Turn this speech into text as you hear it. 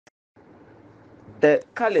The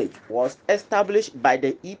college was established by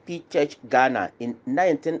the EP Church Ghana in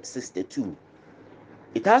 1962.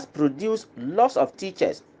 It has produced lots of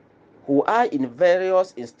teachers who are in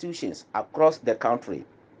various institutions across the country.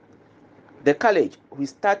 The college, which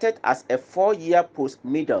started as a 4-year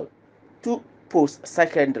post-middle to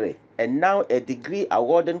post-secondary and now a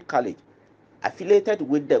degree-awarding college affiliated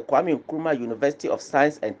with the Kwame Nkrumah University of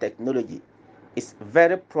Science and Technology, is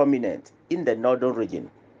very prominent in the northern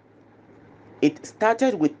region. It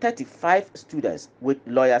started with 35 students with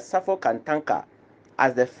lawyer Safo Kantanka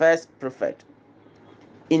as the first prefect.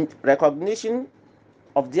 In recognition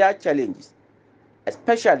of their challenges,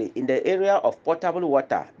 especially in the area of potable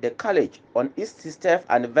water, the college, on its 60th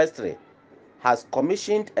anniversary, has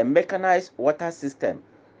commissioned a mechanized water system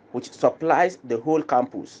which supplies the whole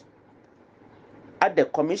campus. At the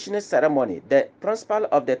commissioning ceremony, the principal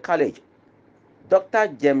of the college, Dr.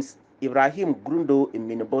 James Ibrahim Grundo in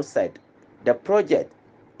Minibo, said, "The project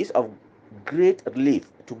is of great relief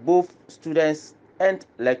to both students and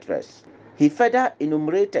lecturers." He further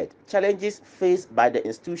enumerated challenges faced by the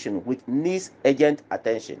institution which needs urgent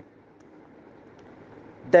attention.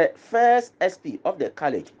 The first SP of the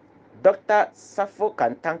college, Dr. Safo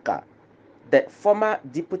Kantanka, the former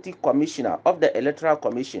Deputy Commissioner of the Electoral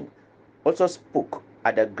Commission, also spoke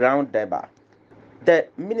at the ground table. The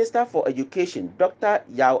Minister for Education, Dr.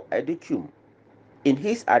 Yao Edukum, in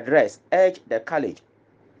his address urged the college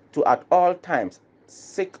to at all times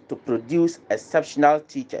seek to produce exceptional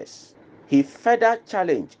teachers. He further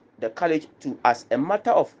challenged the college to, as a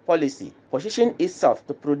matter of policy, position itself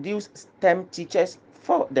to produce STEM teachers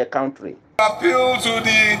for the country. Appeal to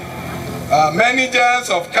the managers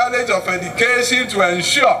of College of Education to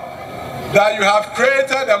ensure that you have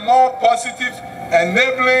created a more positive,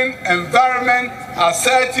 enabling environment,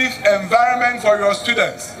 assertive environment for your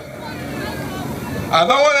students. I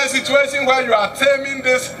don't want a situation where you are taming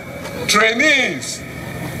these trainees.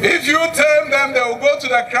 If you tame them, they will go to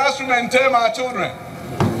the classroom and tame our children.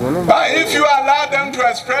 But if you allow them to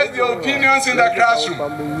express their opinions in the classroom,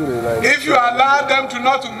 if you allow them to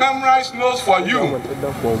not to memorize notes for you,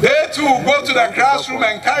 they too will go to the classroom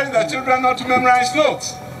and encourage the children not to memorize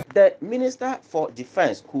notes. The Minister for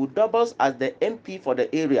Defense, who doubles as the MP for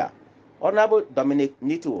the area, Honorable Dominic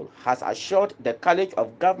Nitul, has assured the College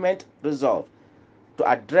of Government resolve to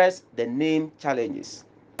address the named challenges.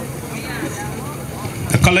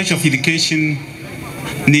 The College of Education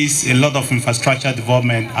needs a lot of infrastructure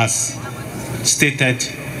development, as stated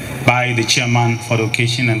by the chairman for the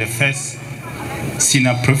occasion and the first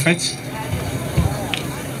senior prefect.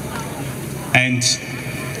 And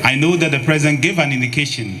I know that the president gave an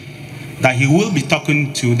indication that he will be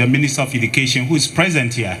talking to the Minister of Education, who is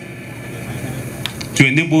present here, to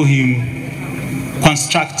enable him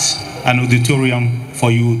construct an auditorium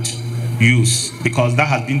for youth use, because that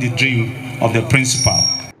has been the dream of the principal.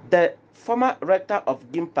 The former rector of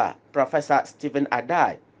GIMPA, Professor Stephen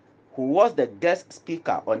Adai, who was the guest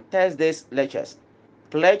speaker on Thursday's lectures,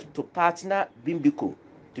 pledged to partner Bimbico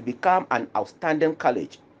to become an outstanding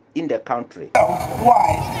college in the country.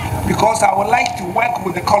 Why? Because I would like to work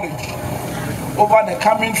with the college over the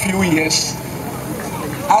coming few years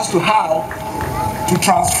as to how to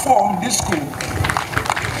transform this school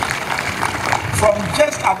from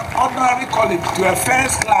just an ordinary college to a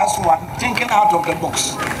first-class one, thinking out of the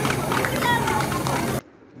box.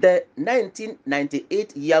 The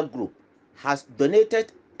 1998 year group has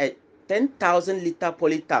donated a 10,000-liter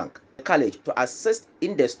poly tank to the college to assist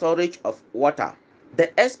in the storage of water. The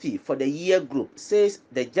SP for the year group says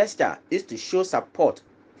the gesture is to show support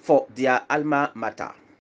for their alma mater.